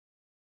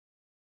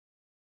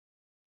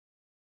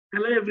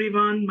Hello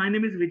everyone, my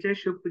name is Vijay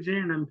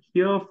Shukvijay and I'm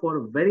here for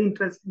a very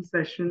interesting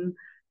session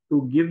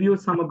to give you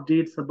some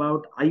updates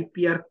about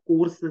IPR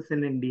courses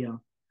in India.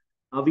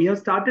 We have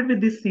started with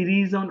this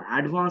series on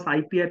advanced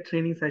IPR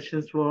training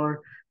sessions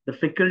for the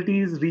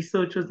faculties,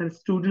 researchers, and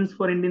students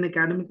for Indian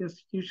academic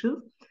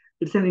institutions.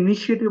 It's an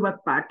initiative by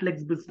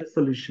Patlex Business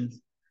Solutions.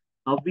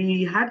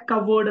 We had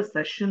covered a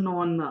session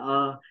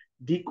on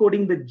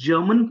decoding the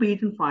German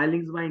patent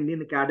filings by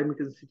Indian academic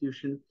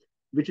institution,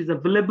 which is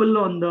available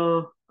on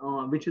the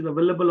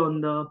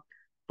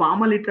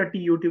Pharma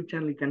Literati YouTube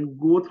channel. You can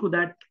go through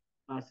that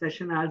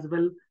session as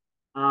well.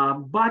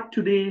 But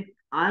today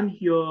I'm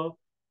here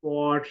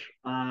for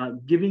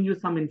giving you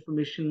some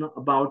information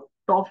about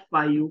top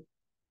five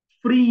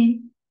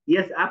free,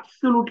 yes,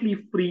 absolutely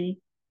free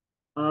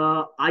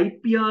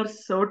IPR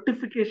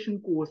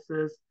certification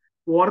courses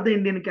for the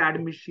Indian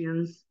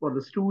academicians, for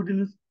the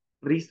students,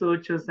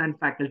 researchers, and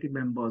faculty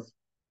members.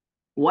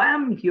 Why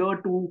I'm here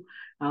to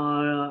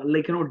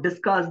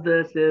discuss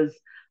this is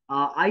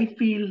I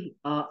feel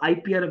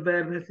IPR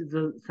awareness is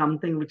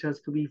something which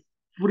has to be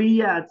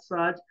free as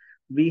such.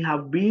 We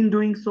have been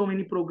doing so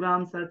many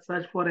programs as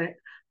such for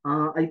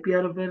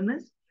IPR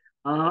awareness.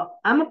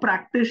 I'm a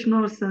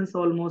practitioner since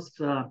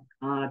almost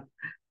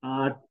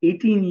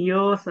 18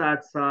 years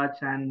as such,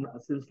 and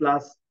since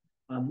last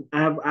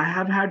I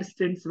have had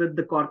stints with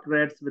the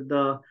corporates, with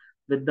the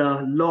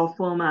law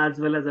firm, as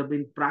well as I've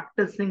been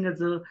practicing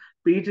as a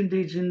patent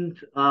agent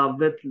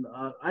with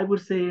I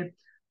would say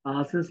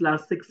since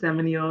last 6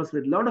 7 years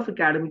with a lot of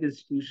academic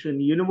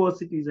institutions,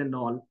 universities, and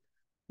all.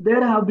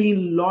 There have been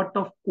a lot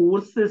of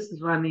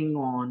courses running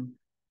on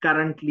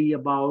currently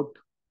about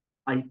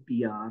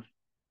IPR.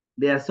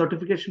 There are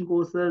certification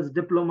courses,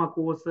 diploma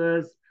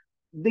courses.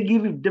 They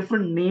give you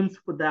different names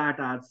for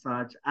that as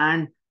such,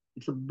 and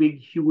it's a big,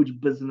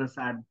 huge business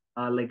at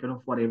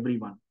for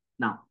everyone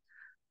now.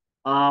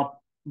 Uh,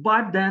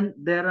 but then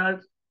there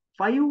are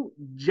five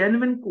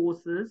genuine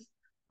courses.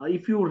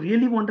 If you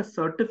really want a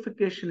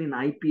certification in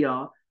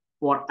IPR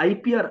for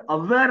IPR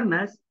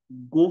awareness,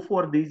 go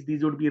for these.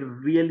 These would be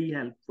really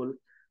helpful.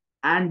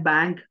 And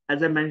bank,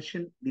 as I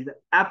mentioned, these are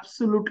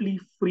absolutely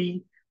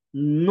free,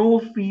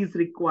 no fees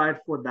required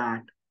for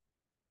that.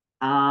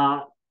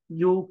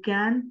 You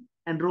can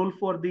enroll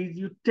for these.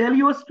 You tell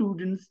your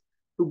students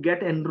to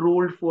get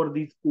enrolled for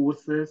these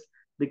courses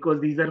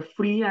because these are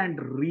free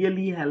and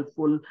really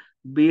helpful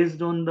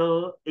based on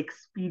the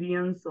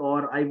experience,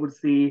 or I would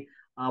say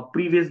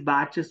previous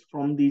batches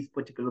from these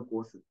particular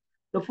courses.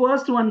 The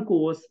first one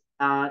course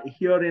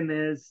herein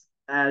is,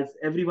 as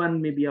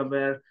everyone may be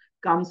aware,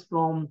 comes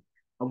from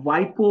a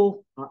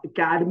WIPO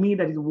Academy,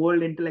 that is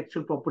World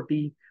Intellectual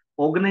Property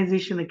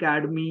Organization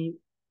Academy.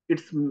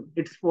 It's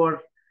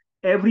for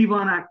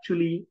everyone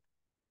actually.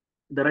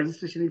 The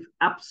registration is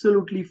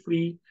absolutely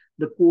free.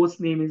 The course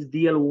name is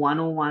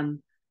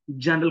DL101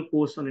 General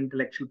Course on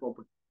Intellectual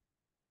Property.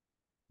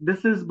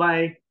 This is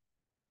by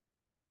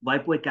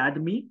WIPO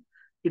Academy.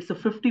 It's a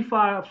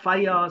 55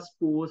 hours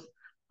course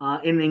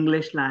in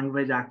English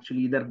language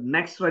actually. The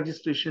next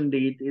registration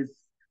date is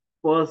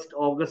 1st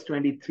August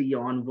 23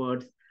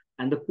 onwards,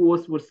 and the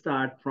course would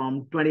start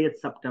from 20th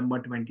September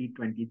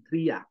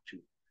 2023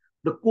 actually.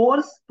 The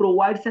course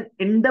provides an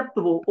in-depth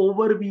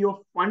overview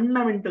of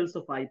fundamentals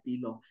of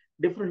IP law,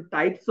 different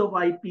types of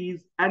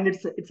IPs, and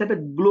it's at a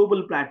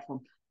global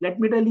platform. Let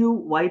me tell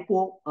you,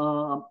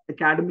 WIPO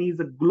Academy is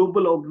a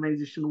global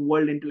organization,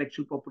 World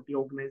Intellectual Property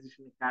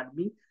Organization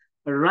Academy,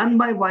 run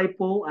by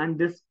WIPO, and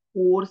this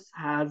course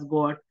has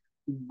got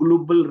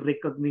global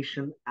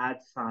recognition as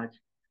such.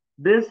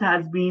 This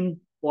has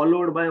been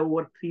followed by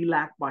over 3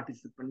 lakh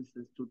participants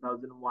since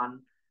 2001.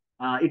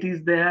 It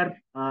is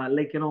there,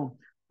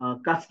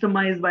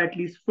 customized by at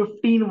least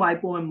 15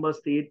 WIPO member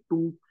states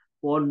to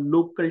for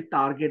local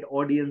target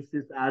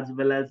audiences as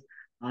well as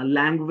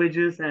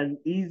languages, and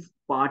is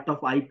part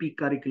of IP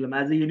curriculum.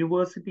 As a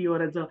university or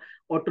as a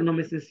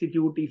autonomous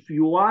institute, if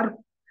you are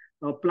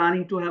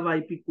planning to have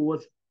IP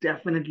course,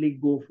 definitely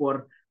go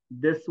for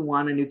this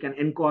one, and you can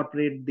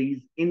incorporate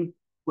these in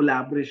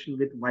collaboration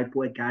with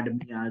WIPO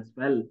Academy as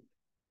well.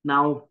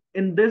 Now,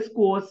 in this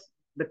course,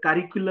 the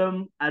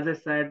curriculum, as I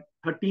said,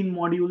 13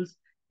 modules: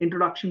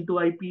 introduction to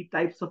IP,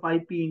 types of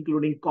IP,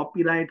 including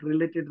copyright,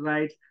 related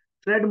rights,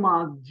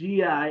 trademark,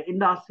 GI,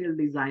 industrial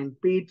design,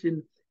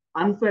 patent,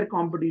 unfair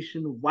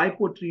competition,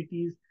 WIPO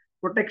treaties,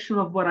 protection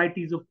of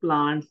varieties of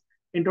plants,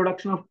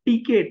 introduction of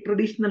TK,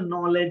 traditional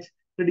knowledge,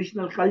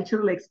 traditional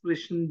cultural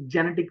expression,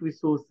 genetic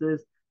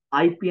resources,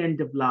 IP and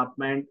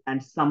development,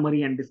 and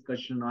summary and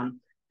discussion on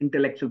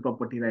intellectual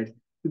property rights.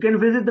 You can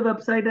visit the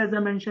website as I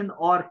mentioned,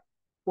 or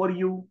for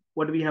you,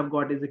 what we have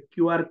got is a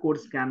QR code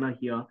scanner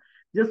here.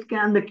 Just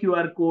scan the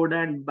QR code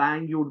and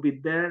bang, you would be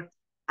there.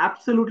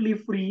 Absolutely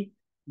free.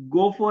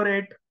 Go for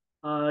it.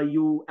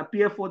 You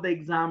appear for the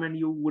exam and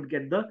you would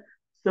get the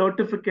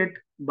certificate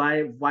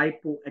by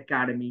WIPO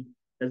Academy.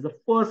 That's the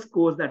first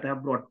course that I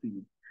have brought to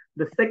you.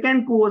 The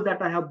second course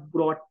that I have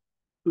brought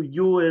to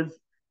you is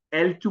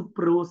L2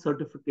 Pro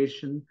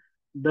certification.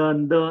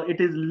 It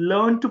is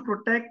learn to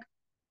protect,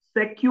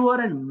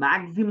 secure, and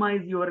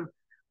maximize your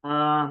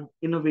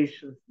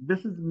innovations.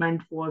 This is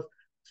meant for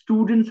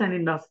students and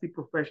industry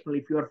professional.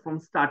 If you are from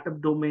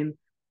startup domain,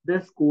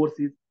 this course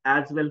is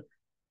as well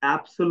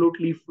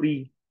absolutely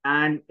free,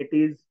 and it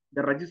is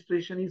the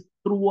registration is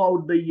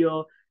throughout the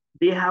year.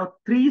 They have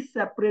three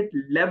separate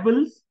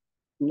levels.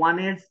 One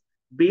is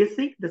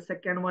basic, the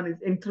second one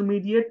is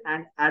intermediate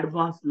and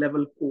advanced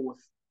level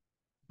course.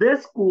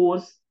 This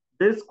course,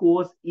 this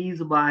course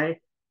is by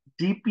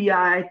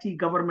DPIIT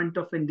Government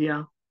of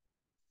India,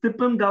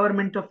 SIPM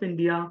Government of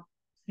India,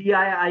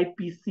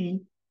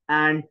 CIIPC,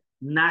 and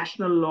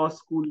National Law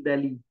School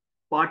Delhi.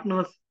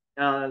 Partners,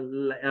 these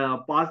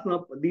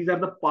are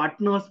the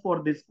partners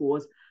for this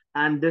course,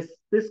 and this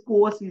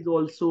course is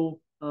also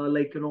uh,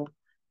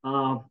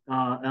 uh,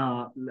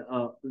 uh,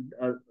 uh,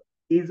 uh,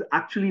 is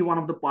actually one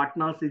of the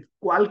partners is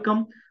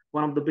Qualcomm,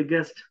 one of the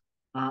biggest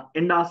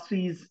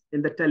industries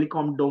in the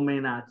telecom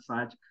domain as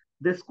such.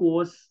 This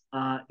course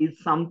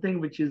is something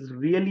which is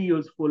really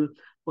useful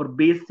for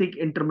basic,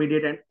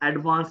 intermediate, and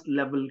advanced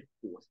level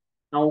course.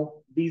 Now,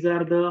 these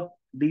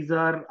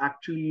are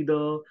actually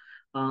the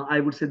I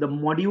would say the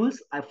modules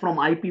from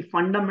IP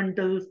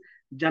fundamentals,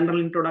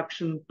 general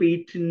introduction,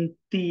 patent,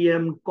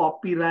 TM,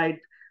 copyright,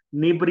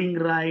 neighboring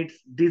rights,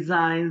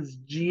 designs,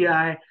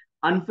 GI,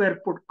 unfair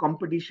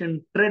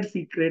competition, trade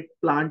secret,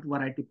 plant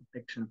variety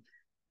protection.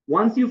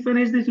 Once you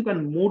finish this, you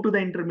can move to the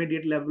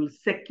intermediate level,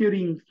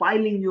 securing,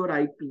 filing your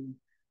IP,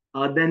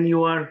 then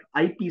your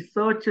IP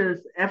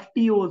searches,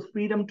 FTOs,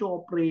 freedom to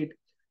operate,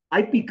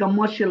 IP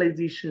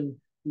commercialization,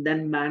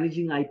 then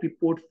managing IP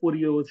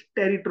portfolios,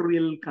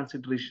 territorial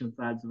considerations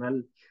as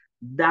well.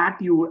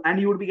 That you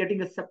would be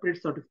getting a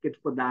separate certificate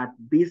for that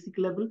basic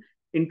level,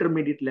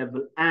 intermediate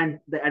level, and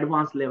the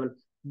advanced level.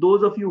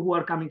 Those of you who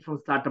are coming from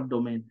startup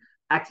domain,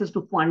 access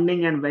to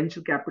funding and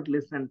venture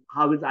capitalists, and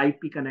how is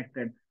IP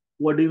connected?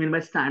 What do you mean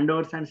by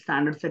standards and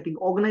standard setting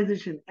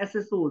organization,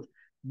 SSOs,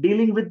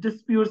 dealing with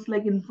disputes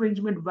like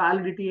infringement,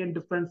 validity, and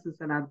defenses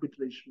and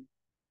arbitration?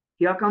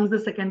 Here comes the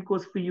second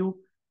course for you,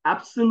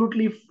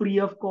 absolutely free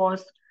of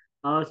cost,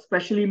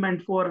 specially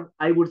meant for,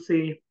 I would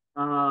say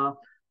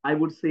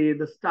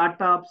the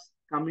startups,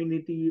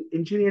 community,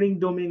 engineering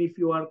domain if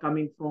you are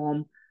coming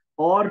from,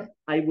 or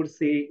I would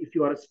say if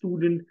you are a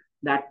student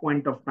that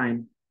point of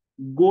time.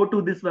 Go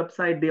to this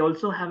website. They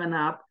also have an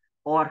app,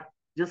 or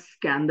just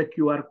scan the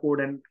QR code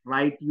and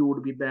right, you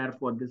would be there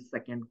for this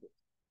second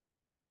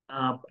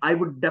course. I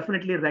would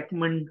definitely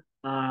recommend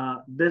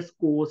this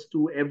course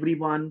to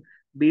everyone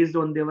based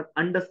on their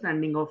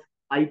understanding of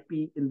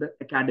IP in the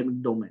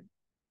academic domain.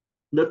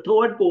 The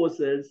third course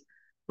is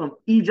from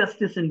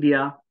Ejustice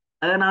India,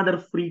 another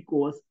free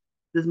course.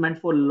 This is meant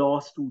for law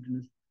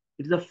students.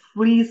 It is a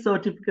free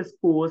certificate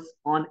course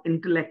on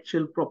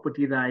intellectual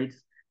property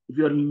rights. If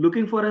you're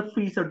looking for a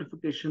free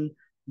certification,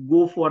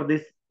 go for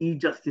this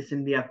Ejustice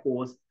India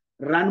course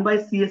run by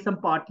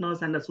CSM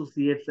Partners and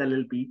Associates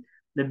LLP.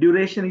 The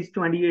duration is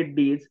 28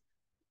 days.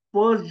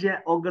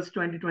 1st August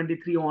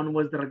 2023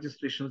 onwards, the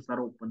registrations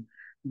are open.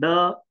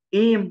 The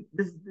aim,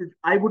 this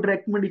I would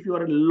recommend if you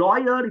are a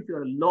lawyer, if you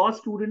are a law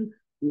student,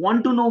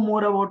 want to know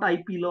more about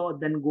IP law,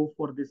 then go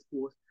for this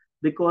course,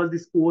 because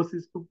this course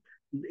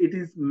it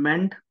is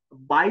meant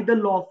by the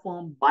law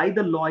firm, by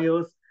the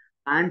lawyers,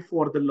 and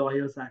for the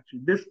lawyers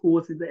actually. This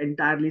course is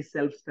entirely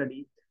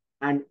self-study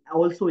and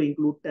also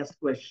include test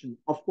question.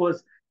 Of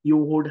course, you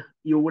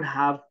would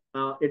have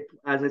it,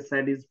 as I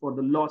said, is for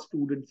the law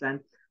students and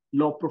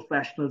law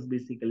professionals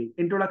basically.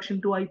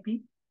 Introduction to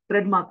IP,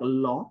 trademark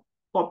law,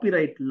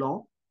 copyright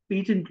law,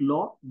 patent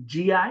law,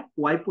 GI,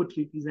 WIPO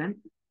treaties, and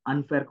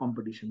unfair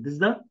competition. This is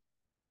the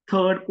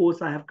third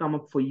course I have come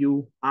up for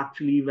you,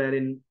 actually,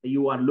 wherein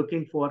you are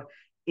looking for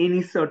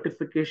any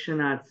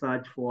certification as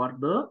such for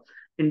the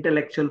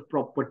intellectual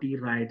property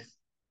rights.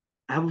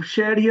 I have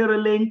shared here a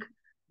link.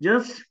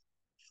 Just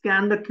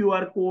scan the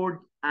QR code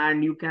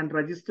and you can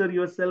register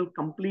yourself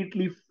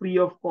completely free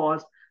of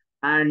cost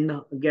and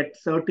get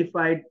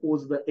certified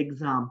post the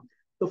exam.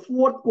 The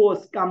fourth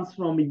course comes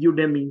from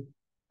Udemy,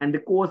 and the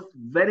course,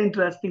 very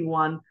interesting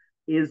one,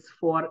 is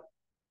for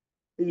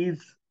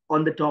is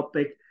on the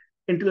topic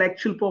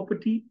intellectual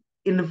property,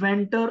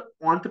 inventor,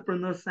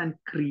 entrepreneurs, and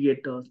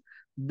creators.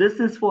 This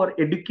is for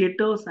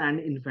educators and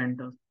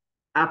inventors,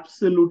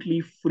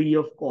 absolutely free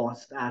of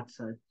cost as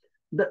such.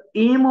 The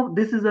aim of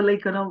this is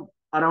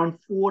around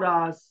 4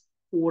 hours,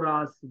 4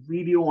 hours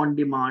video on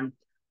demand.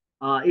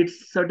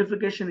 Its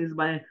certification is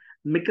by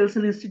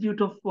Michelson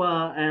Institute of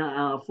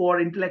for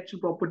Intellectual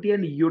Property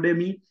and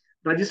Udemy.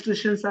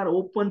 Registrations are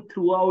open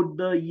throughout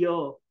the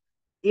year.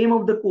 Aim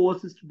of the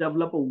course is to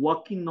develop a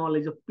working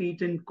knowledge of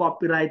patent,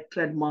 copyright,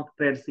 trademark,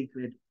 trade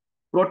secret.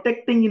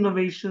 Protecting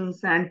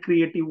innovations and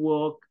creative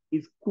work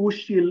is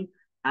crucial,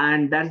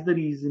 and that's the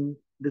reason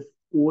this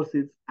course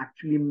is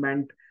actually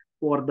meant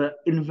for the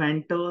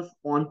inventors,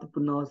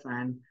 entrepreneurs,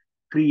 and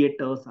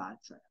creators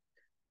outside.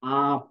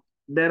 Uh,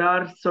 there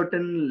are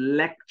certain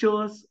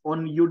lectures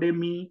on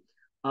Udemy.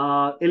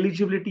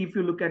 Eligibility, if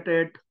you look at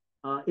it,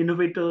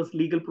 innovators,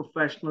 legal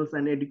professionals,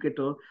 and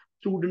educators,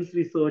 students,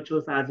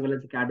 researchers, as well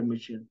as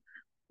academicians.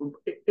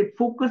 it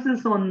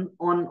focuses on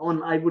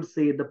I would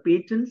say the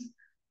patents,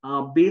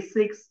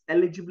 basics,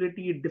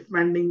 eligibility,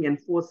 defending,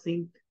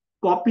 enforcing,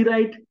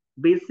 copyright,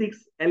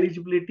 basics,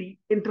 eligibility,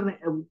 internet,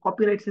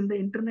 copyrights in the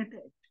internet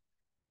age.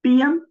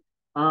 TM,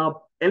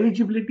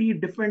 eligibility,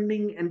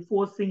 defending,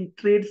 enforcing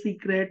trade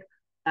secret,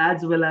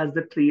 as well as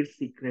the trade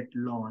secret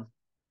laws.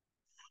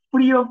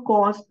 Free of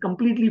cost,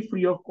 completely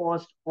free of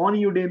cost on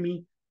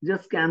Udemy.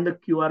 Just scan the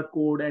QR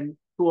code, and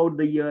throughout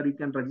the year you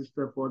can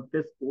register for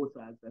this course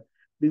as well.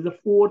 This is the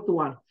fourth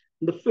one.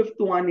 The fifth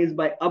one is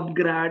by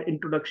Upgrad,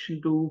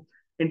 Introduction to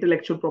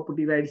Intellectual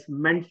Property Rights,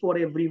 meant for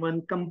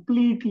everyone,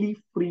 completely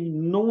free,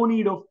 no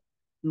need of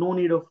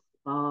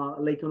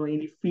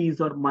any fees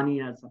or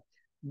money as well.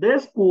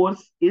 This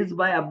course is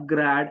by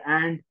Upgrad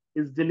and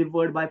is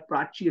delivered by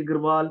Prachi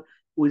Agarwal,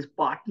 who is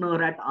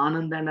partner at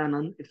Anand and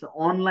Anand. It's an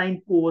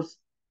online course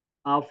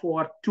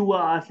for 2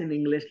 hours in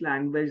English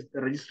language.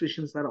 The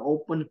registrations are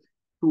open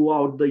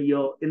throughout the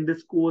year. In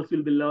this course,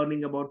 you'll be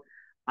learning about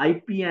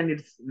IP and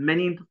its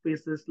many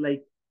interfaces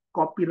like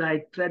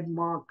copyright,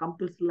 trademark,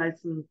 compulsory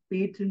license,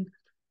 patent,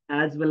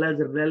 as well as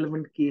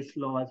relevant case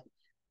laws.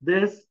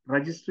 This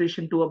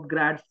registration to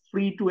Upgrad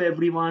free to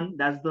everyone.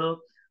 That's the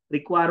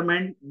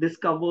requirement. This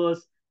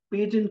covers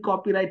patent,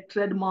 copyright,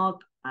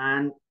 trademark,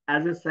 and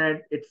as I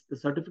said, it's the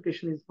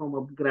certification is from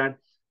Upgrad,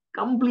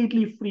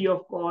 completely free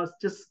of cost.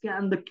 Just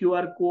scan the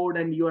QR code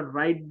and you are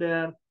right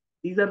there.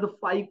 These are the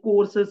 5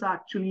 courses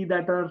actually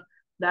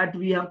that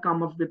we have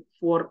come up with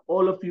for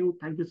all of you.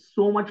 Thank you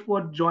so much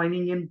for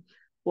joining in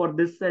for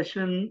this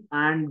session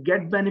and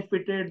get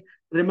benefited.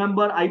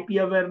 Remember, IP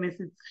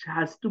awareness, it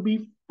has to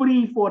be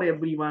free for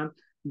everyone.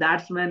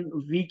 That's when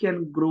we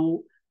can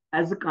grow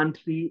as a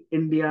country,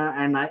 India.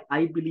 And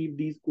I believe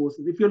these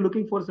courses, if you're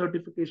looking for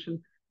certification,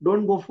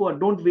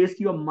 don't waste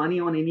your money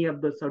on any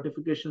of the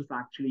certifications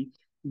actually.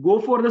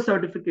 Go for the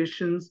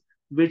certifications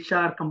which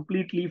are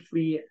completely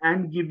free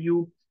and give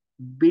you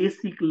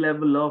basic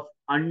level of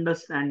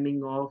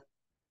understanding of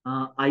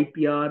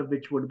IPR,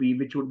 which would be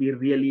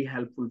really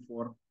helpful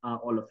for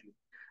all of you.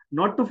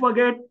 Not to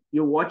forget,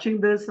 you're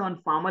watching this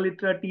on Pharma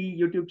Literati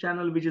YouTube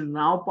channel, which is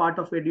now part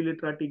of Edu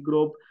Literati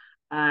group,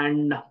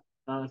 and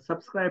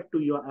subscribe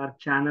to our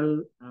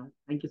channel.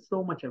 Thank you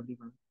so much,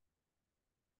 everyone.